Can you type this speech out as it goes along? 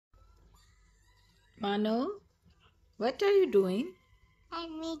Mano, what are you doing?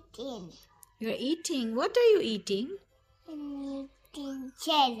 I'm eating. You're eating. What are you eating? I'm eating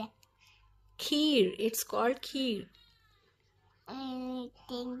kheer. Kheer. It's called kheer. I'm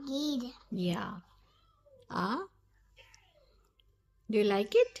eating kheer. Yeah. Ah? Do you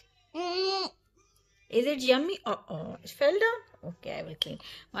like it? Is it yummy? Oh, it fell down? Okay, I will clean.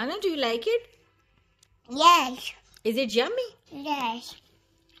 Mano, do you like it? Yes. Is it yummy? Yes.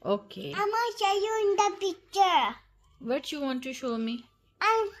 Okay. I'm gonna show you in the picture. What you want to show me?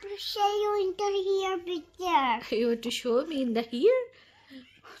 I'm gonna show you in the here picture. You want to show me in the here?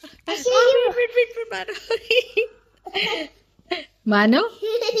 I see you. Wait, Mano? Mano?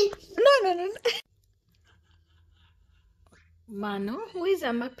 No. Mano, who is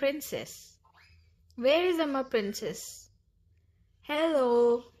Amma Princess? Where is Amma Princess?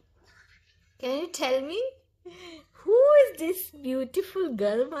 Hello. Can you tell me? Who is this beautiful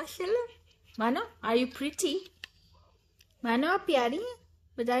girl, mashallah? Mano, are you pretty? Mano, आप प्यारी हैं?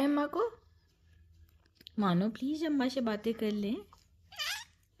 बताएं अम्मा को. Mano, please अम्मा से बातें कर लें.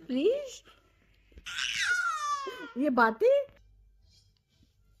 Please. ये बातें?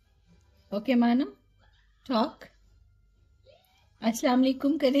 Okay, Mano. Talk. अस्सलाम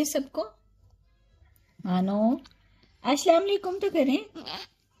वालेकुम करें सबको. Mano, अस्सलाम वालेकुम तो करें.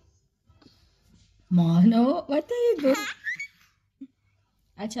 Mano, what are you doing?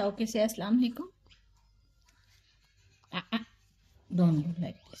 अच्छा, okay, say अस्सलाम वालेकुम. Don't go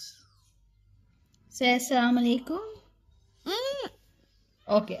like this. Say अस्सलाम वालेकुम.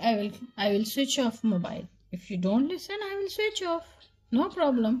 Okay, I will switch off mobile. If you don't listen, I will switch off. No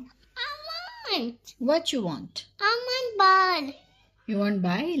problem. I want. What you want? I want ball. You want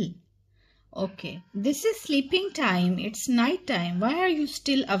bile? Okay. This is sleeping time. It's night time. Why are you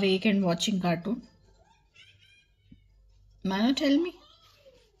still awake and watching cartoon? Mano, tell me.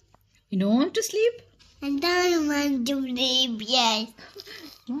 You don't want to sleep? I don't want to sleep yet.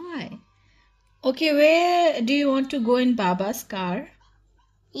 Why? Okay, where do you want to go in Baba's car?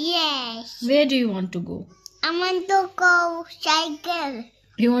 Yes. Where do you want to go? I want to go cycle.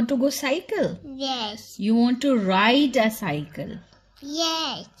 You want to go cycle? Yes. You want to ride a cycle?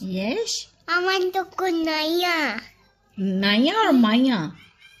 Yes. Yes? I want to go Naya. Naya or Maya?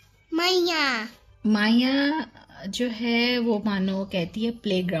 Maya. माया जो है वो मानो कहती है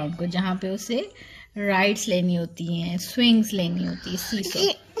playground को जहाँ पे उसे राइड्स लेनी होती हैं, स्विंग्स लेनी होती है, सीसो.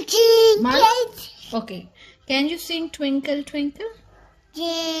 Okay, can you sing twinkle twinkle?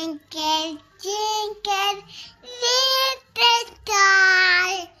 Twinkle, twinkle, little star,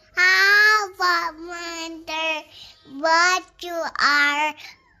 how I wonder what you are.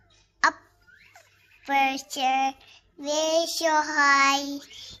 Up first, way so high,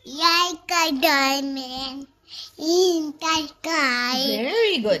 like a diamond in the sky.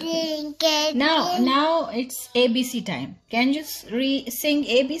 Very good. Twinkle, Now it's ABC time. Can you sing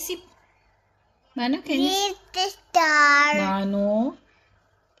ABC? Mano, can you? little star. Mano,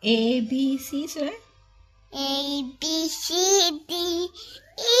 ABC, sir. A, B, C, D,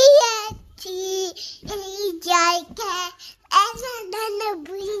 E, F, G, H, I, K, L, M, N, O, P,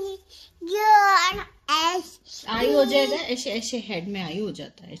 Q, R, S. आई हो जाएगा, ऐसे ऐसे head में आई हो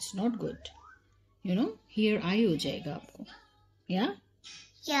जाता है. It's not good, you know. Here I हो जाएगा आपको, या?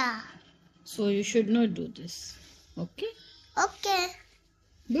 Yeah. So you should not do this. Okay, Okay.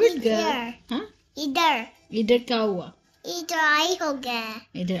 Good girl. Here. हाँ, इधर इधर क्या हुआ? इधर आई हो गया.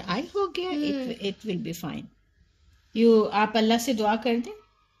 इधर आई हो गया. It will be fine. You आप अल्लाह से दुआ कर दें.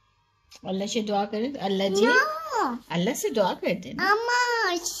 अल्लाह से दुआ करें. अल्लाह जी, No. अल्लाह से दुआ कर दें.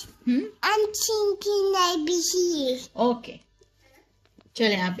 Amos. I'm thinking ABC. Okay,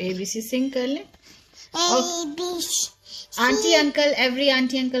 चलें आप ABC सिंग कर लें. A, B, C. Aunty uncle, every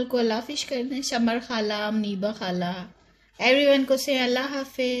aunty uncle को अल्लाह हाफिज कर दें. शमर खाला, मुनीबा खाला, एवरीवन को से अल्लाह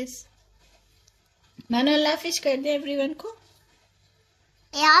हाफिज. मानो अल्लाह हाफिज कर दे एवरीवन को.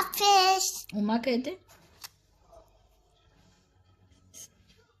 Office. उमा कर दे.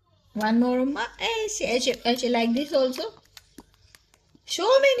 One more Umma. ऐसे like this also. So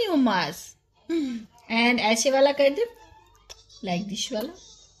many Ummas. And ऐसे वाला कर दे. Like this वाला.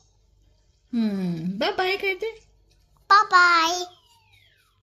 Bye bye कर दे. Bye bye.